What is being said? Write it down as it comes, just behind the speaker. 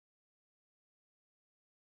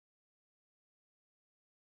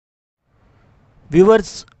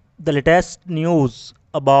Viewers, the latest news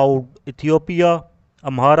about Ethiopia,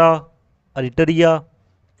 Amhara, Eritrea,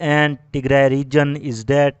 and Tigray region is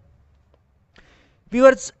that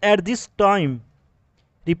viewers at this time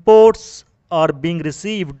reports are being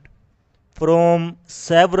received from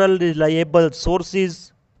several reliable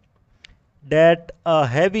sources that a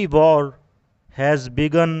heavy war has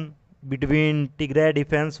begun between Tigray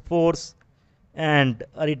Defense Force and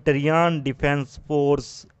Eritrean Defense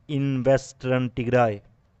Force in western Tigray.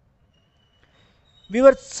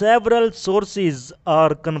 Viewers, several sources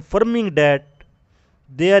are confirming that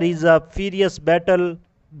there is a furious battle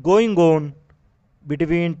going on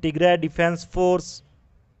between Tigray Defense Force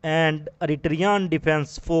and Eritrean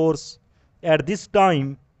Defense Force at this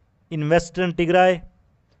time in western Tigray,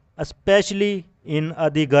 especially in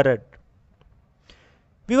AdiGrat.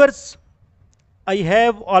 Viewers, I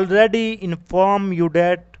have already informed you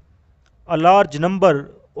that a large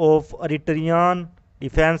number of Eritrean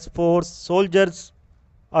Defense Force soldiers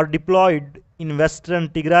are deployed in western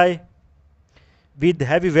Tigray with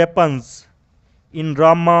heavy weapons in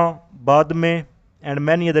Rama, Badme, and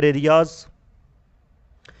many other areas.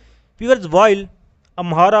 Viewers, while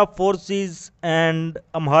Amhara forces and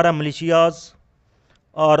Amhara militias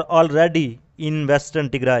are already in western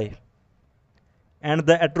Tigray, and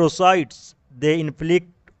the atrocities they inflict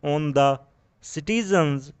on the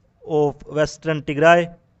citizens of western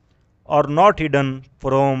Tigray are not hidden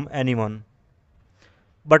from anyone.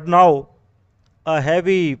 But now a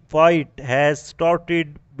heavy fight has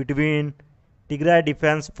started between Tigray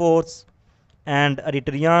Defense Force and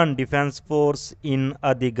Eritrean Defense Force in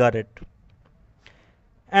AdiGrat.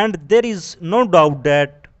 And there is no doubt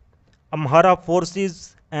that Amhara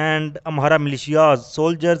forces and Amhara militias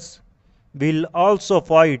soldiers will also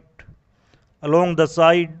fight along the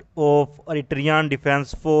side of Eritrean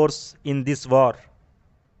Defense Force in this war.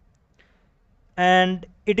 And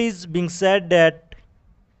it is being said that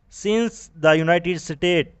since the United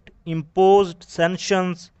States imposed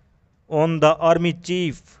sanctions on the army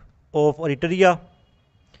chief of Eritrea,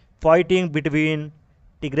 fighting between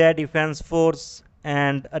Tigray Defense Force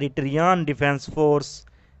and Eritrean Defense Force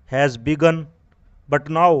has begun, but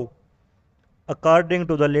now, according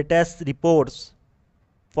to the latest reports,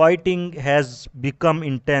 fighting has become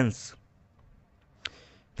intense.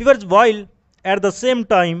 Viewers, while at the same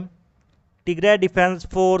time Tigray Defense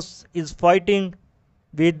Force is fighting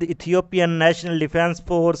with Ethiopian National Defense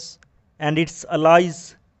Force and its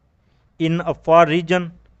allies in Afar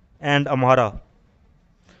region and Amhara.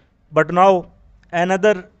 But now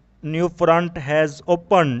another new front has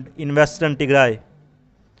opened in western Tigray,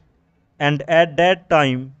 and at that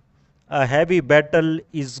time a heavy battle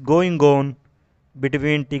is going on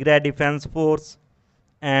between Tigray Defense Force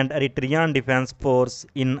and Eritrean Defense Force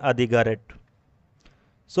in AdiGrat.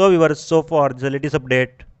 So viewers, so far the latest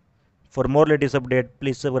update. For more latest update,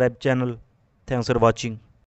 please subscribe channel. Thanks for watching.